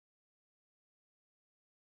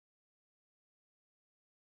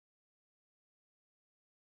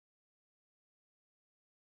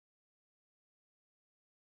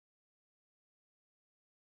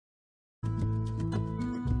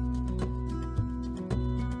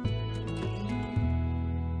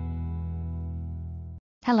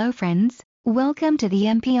Hello friends, welcome to the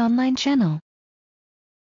MPOnline channel.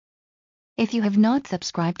 If you have not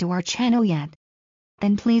subscribed to our channel yet,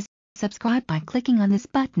 then please subscribe by clicking on this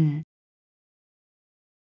button.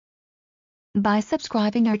 By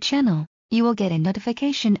subscribing our channel, you will get a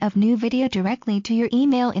notification of new video directly to your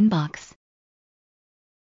email inbox.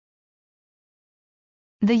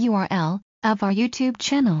 The URL of our YouTube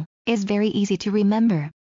channel is very easy to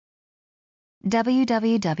remember: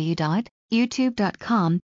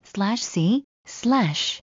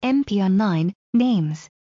 www.youtube.com/c/MPOnline names.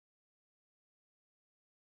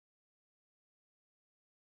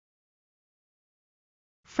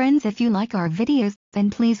 Friends, if you like our videos, then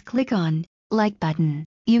please click on like button.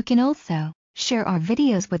 You can also share our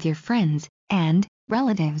videos with your friends and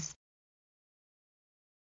relatives.